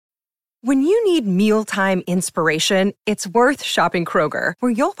When you need mealtime inspiration, it's worth shopping Kroger,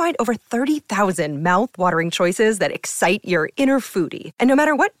 where you'll find over 30,000 mouth-watering choices that excite your inner foodie. And no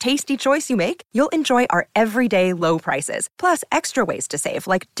matter what tasty choice you make, you'll enjoy our everyday low prices, plus extra ways to save,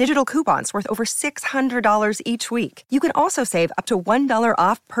 like digital coupons worth over $600 each week. You can also save up to $1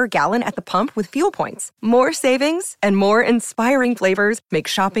 off per gallon at the pump with fuel points. More savings and more inspiring flavors make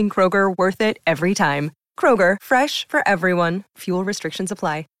shopping Kroger worth it every time. Kroger, fresh for everyone. Fuel restrictions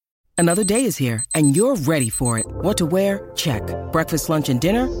apply. Another day is here, and you're ready for it. What to wear? Check. Breakfast, lunch, and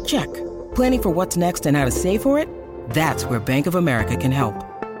dinner? Check. Planning for what's next and how to save for it? That's where Bank of America can help.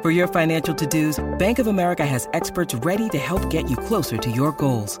 For your financial to-dos, Bank of America has experts ready to help get you closer to your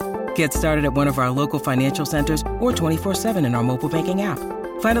goals. Get started at one of our local financial centers or 24/7 in our mobile banking app.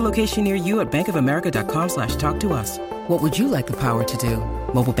 Find a location near you at bankofamerica.com/talktous. What would you like the power to do?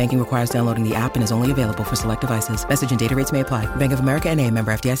 Mobile banking requires downloading the app and is only available for select devices. Message and data rates may apply. Bank of America N.A.,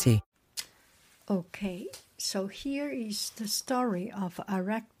 member FDIC. Okay, so here is the story of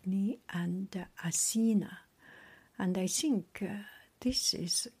Arachne and Athena. And I think this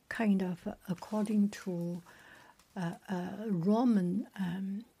is kind of according to Roman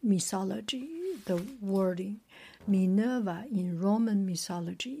mythology, the wording. Minerva in Roman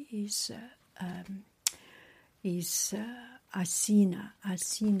mythology is Athena.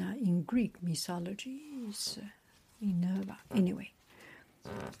 Athena in Greek mythology is Minerva. Anyway,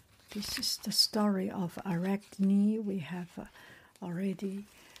 this is the story of Arachne. We have already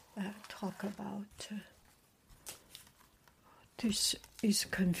talked about. This is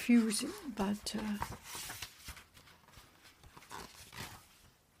confusing, but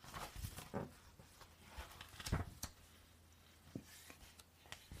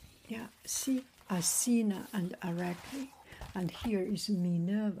yeah, see Athena and Arachne, and here is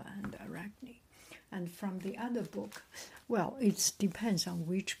Minerva and Arachne. And from the other book, well, it depends on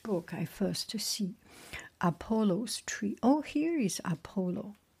which book I first see. Apollo's tree. Oh, here is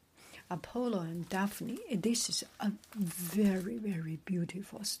Apollo. Apollo and Daphne. This is a very, very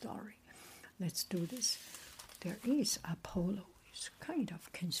beautiful story. Let's do this. There is Apollo. It's kind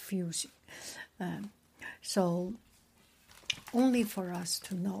of confusing. So only for us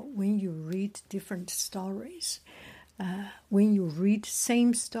to know when you read different stories, when you read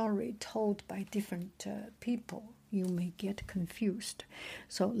same story told by different people, you may get confused.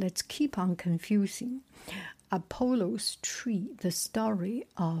 So let's keep on confusing. Apollo's tree, the story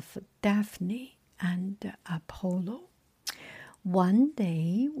of Daphne and Apollo. One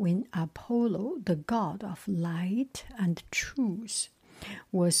day when Apollo, the god of light and truth,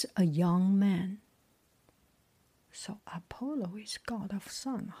 was a young man. So Apollo is god of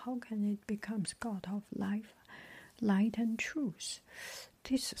sun. How can it become god of life, light and truth?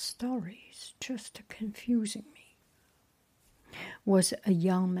 This story is just confusing me. Was a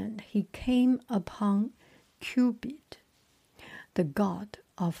young man. He came upon Cupid, the god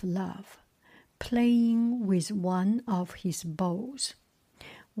of love, playing with one of his bows.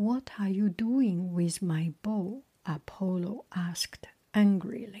 What are you doing with my bow? Apollo asked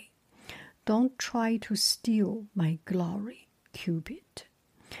angrily. Don't try to steal my glory, Cupid.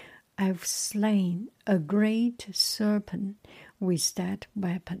 I've slain a great serpent with that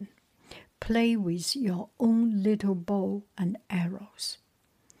weapon. Play with your own little bow and arrows.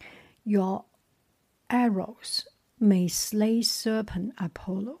 Your arrows may slay serpent,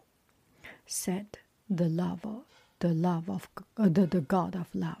 Apollo, said the god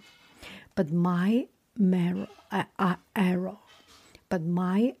of love. But my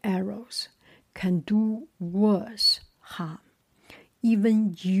arrows can do worse harm.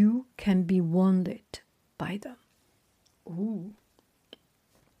 Even you can be wounded by them. Ooh.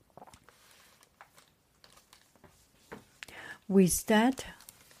 With that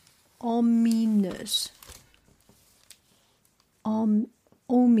ominous,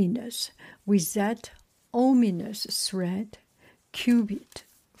 threat, Cupid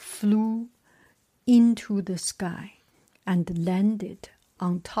flew into the sky and landed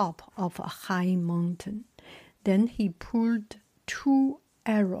on top of a high mountain. Then he pulled 2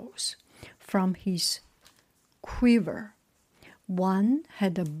 arrows from his quiver. One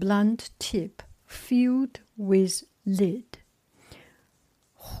had a blunt tip filled with lead.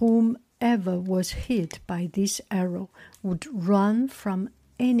 Whomever was hit by this arrow would run from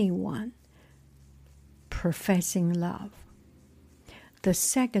anyone professing love. The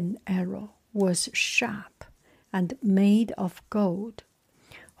second arrow was sharp and made of gold.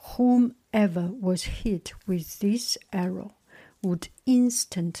 Whomever was hit with this arrow would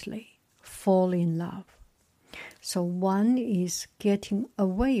instantly fall in love. So one is getting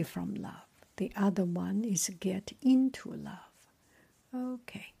away from love. The other one is get into love.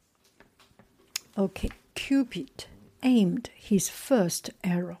 Okay. Okay, Cupid aimed his first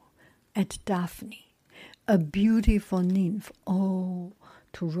arrow at Daphne, a beautiful nymph. Oh,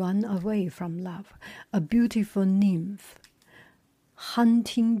 to run away from love. A beautiful nymph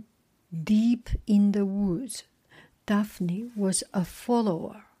hunting deep in the woods. Daphne was a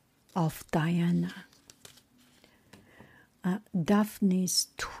follower of Diana, Daphne's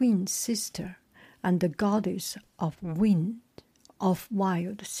twin sister and the goddess of wind, of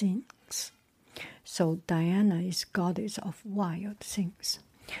wild things. So Diana is goddess of wild things.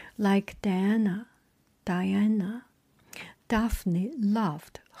 Like Diana, Daphne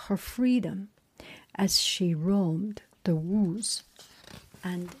loved her freedom as she roamed the woods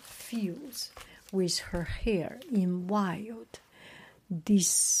and fields with her hair in wild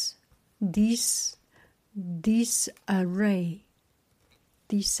disarray,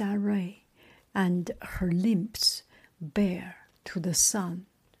 and her limbs bare to the sun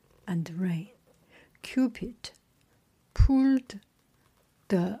and rain. Cupid pulled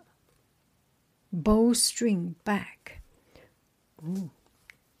the bowstring back.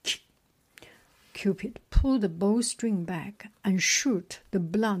 Cupid pulled the bowstring back and shoot the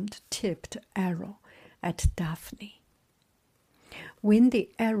blunt-tipped arrow at Daphne. When the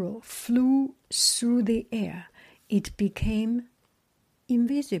arrow flew through the air, it became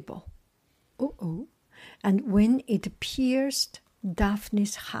invisible. And when it pierced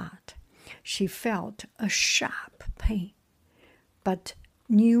Daphne's heart, she felt a sharp pain, but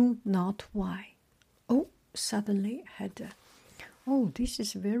knew not why. Suddenly this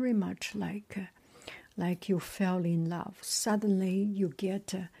is very much like you fell in love. Suddenly you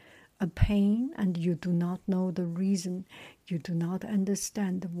get a pain and you do not know the reason. You do not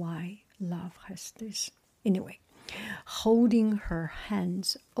understand why love has this. Anyway, holding her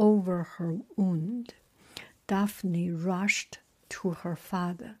hands over her wound, Daphne rushed to her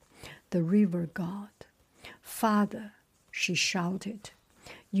father, the river god. "Father," she shouted,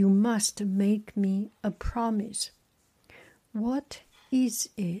 "you must make me a promise." "What is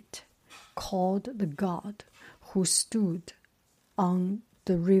it?" called the god, who stood on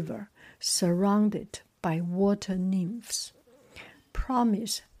the river, surrounded by water nymphs.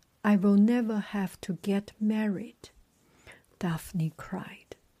 "Promise I will never have to get married," Daphne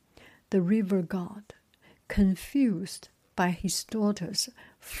cried. The river god, confused by his daughter's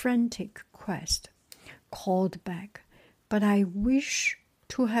frantic quest, called back, "But I wish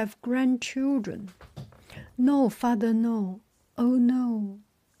to have grandchildren." "No, father, no. Oh, no.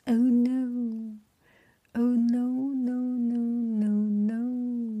 Oh, no. Oh, no, no, no, no,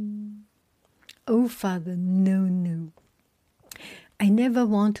 no. Oh, father, no, no. I never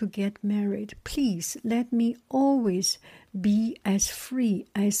want to get married. Please let me always be as free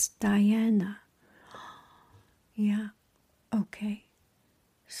as Diana." Yeah, okay.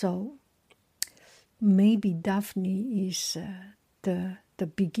 So maybe Daphne is the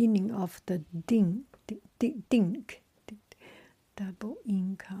beginning of the dink, double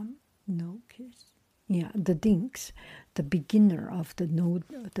income, no kiss. Yeah, the dinks, the beginner of the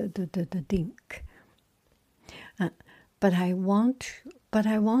dink. But I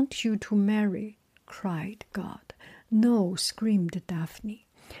want you to marry," cried God. "No," screamed Daphne.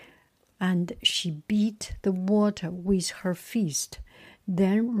 And she beat the water with her fist,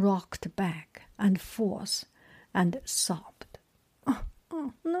 then rocked back and forth and sobbed.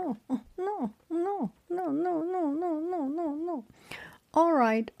 No, no, no, no, no, no, no, no, no, no. All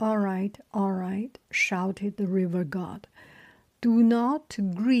right, shouted the river god. Do not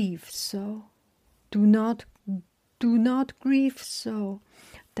grieve so. Do not grieve so,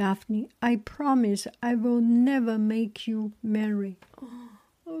 Daphne. I promise I will never make you marry.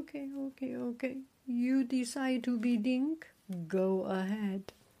 Okay. You decide to be dink? Go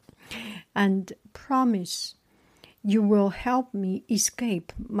ahead. And promise you will help me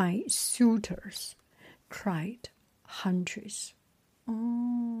escape my suitors, cried Huntress.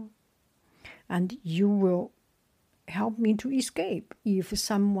 And you will help me to escape. If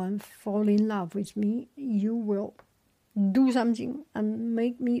someone fall in love with me, you will do something and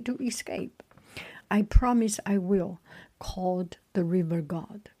make me to escape. I promise I will, called the river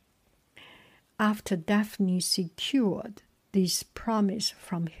god. After Daphne secured this promise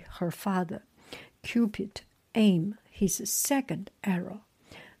from her father, Cupid aimed his second arrow,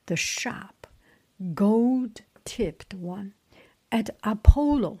 the sharp, gold-tipped one, at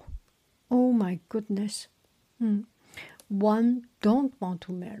Apollo. Oh my goodness. One don't want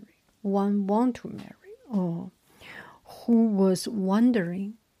to marry, one want to marry, who was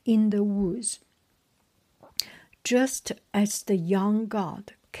wandering in the woods. Just as the young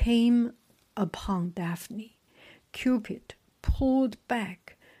god came upon Daphne, Cupid pulled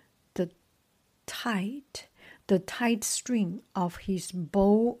back the tight string of his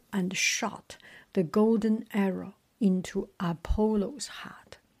bow and shot the golden arrow into Apollo's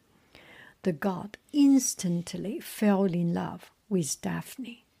heart. The god instantly fell in love with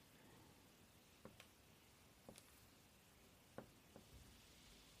Daphne.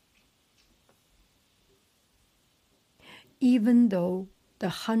 Even though the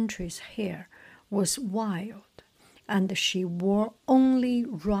huntress' hair was wild and she wore only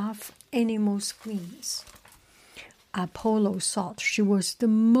rough animal skins, Apollo thought she was the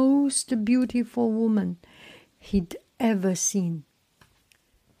most beautiful woman he'd ever seen.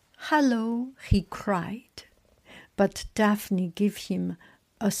 "Hello," he cried, but Daphne gave him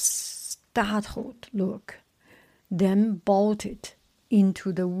a startled look, then bolted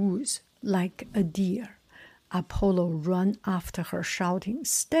into the woods like a deer. Apollo ran after her, shouting,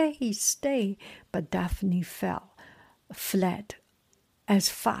 "Stay, stay!" But Daphne fled as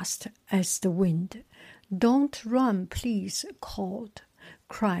fast as the wind. "Don't run, please,"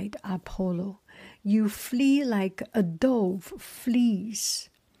 cried Apollo. "You flee like a dove flees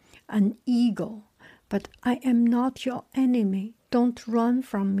an eagle, but I am not your enemy. Don't run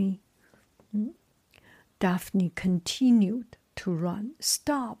from me." Daphne continued to run.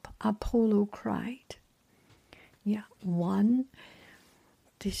 "Stop," Apollo cried. Yeah,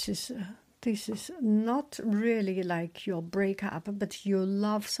 this is not really like your breakup, but you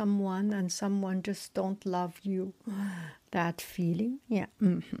love someone and someone just don't love you. That feeling, yeah.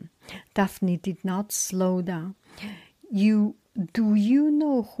 Daphne did not slow down. Do you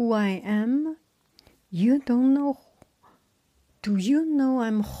know who I am? You don't know. Do you know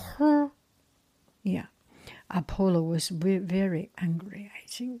I'm her? Yeah, Apollo was very angry, I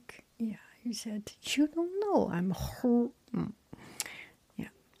think. Yeah. He said, "You don't know I'm her."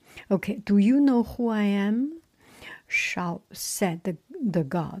 Yeah. "Okay, do you know who I am?" said the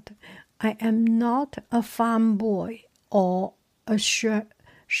god. "I am not a farm boy or a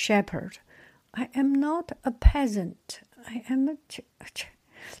shepherd. I am not a peasant. I am a...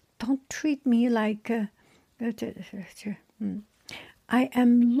 Don't treat me like a... I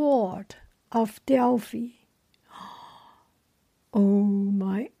am Lord of Delphi.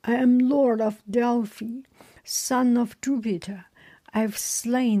 I am Lord of Delphi, son of Jupiter. I've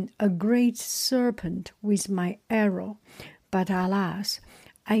slain a great serpent with my arrow, but alas,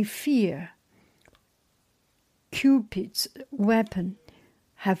 I fear Cupid's weapon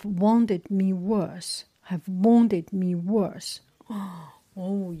have wounded me worse.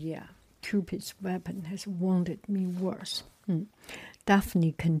 Oh yeah, Cupid's weapon has wounded me worse.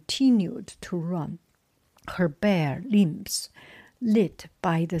 Daphne continued to run, her bare limbs lit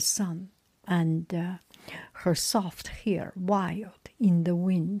by the sun, and her soft hair wild in the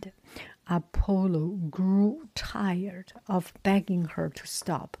wind. Apollo grew tired of begging her to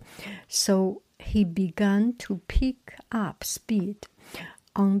stop, so he began to pick up speed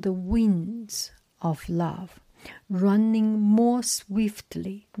on the wings of love, running more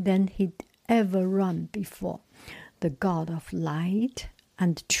swiftly than he'd ever run before. The god of light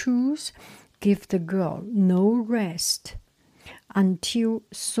and truth gave the girl no rest until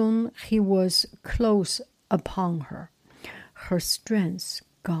soon he was close upon her, her strength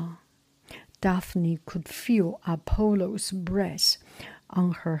gone. Daphne could feel Apollo's breath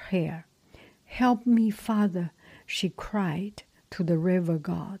on her hair. "Help me, father," she cried to the river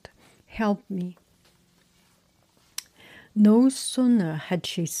god. "Help me." No sooner had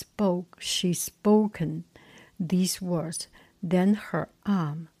she spoken these words than her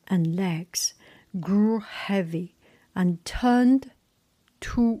arm and legs grew heavy and turned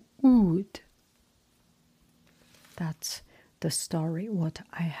to wood. That's the story, what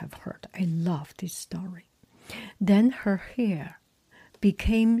I have heard. I love this story. Then her hair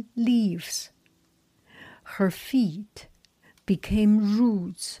became leaves. Her feet became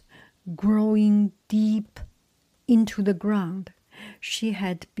roots growing deep into the ground. She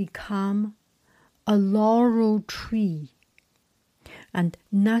had become a laurel tree, and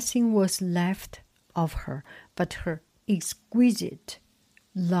nothing was left of her but her exquisite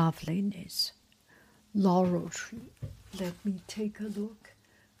loveliness. Laurel tree. Let me take a look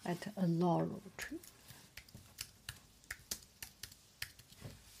at a laurel tree.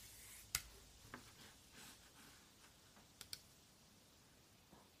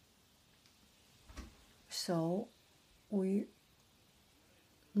 So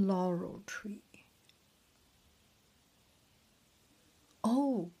laurel tree.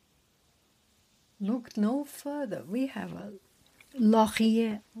 Oh, look no further. We have a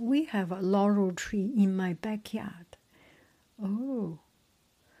laurier. We have a laurel tree in my backyard. Oh,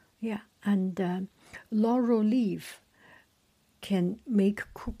 yeah, and laurel leaf can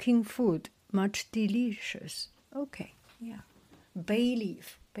make cooking food much delicious. Okay, yeah. Bay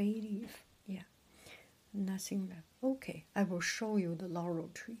leaf, yeah. Nothing left. Okay, I will show you the laurel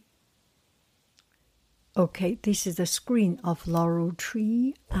tree. Okay, this is the screen of laurel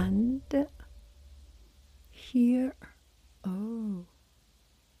tree, and here, oh,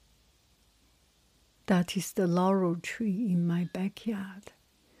 that is the laurel tree in my backyard.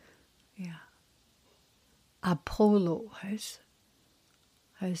 Yeah. Apollo has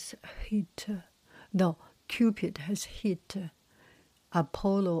hit, no, Cupid has hit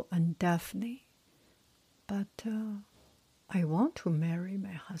Apollo and Daphne. But I want to marry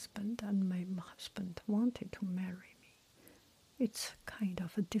my husband, and my husband wanted to marry me. It's kind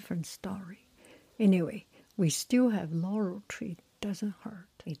of a different story. Anyway, we still have laurel tree, doesn't hurt.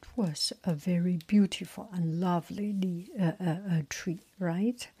 It was a very beautiful and lovely tree,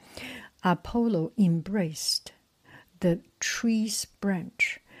 right? Apollo embraced the tree's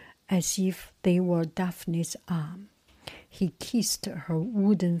branch as if they were Daphne's arm. He kissed her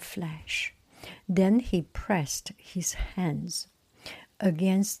wooden flesh. Then he pressed his hands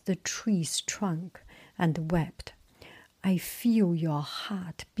against the tree's trunk and wept. I feel your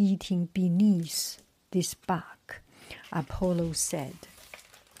heart beating beneath this bark, Apollo said.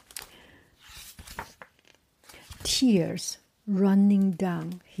 Tears running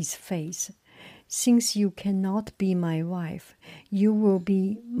down his face. Since you cannot be my wife, you will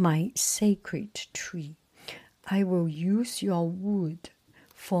be my sacred tree. I will use your wood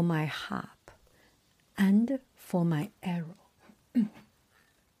for my harp and for my arrow.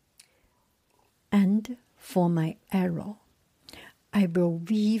 And for my arrow, I will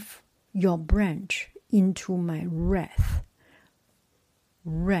weave your branch into my wreath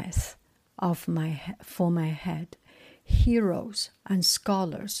for my head. Heroes and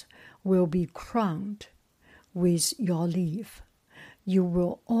scholars will be crowned with your leaf. You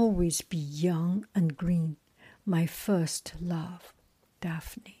will always be young and green, my first love,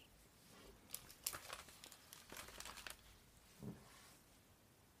 Daphne.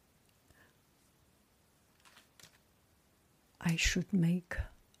 I should make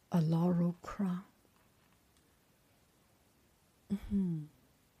a laurel crown.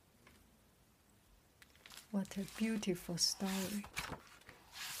 What a beautiful story.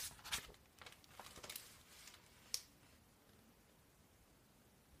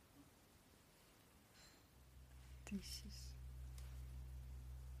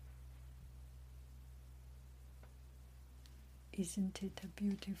 Isn't it a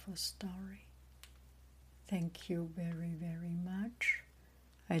beautiful story? Thank you very, very much.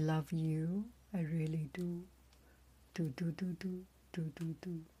 I love you. I really do. Do.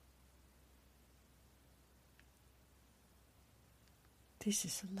 This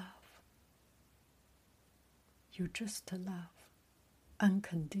is love. You just love.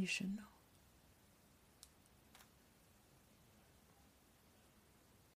 Unconditional.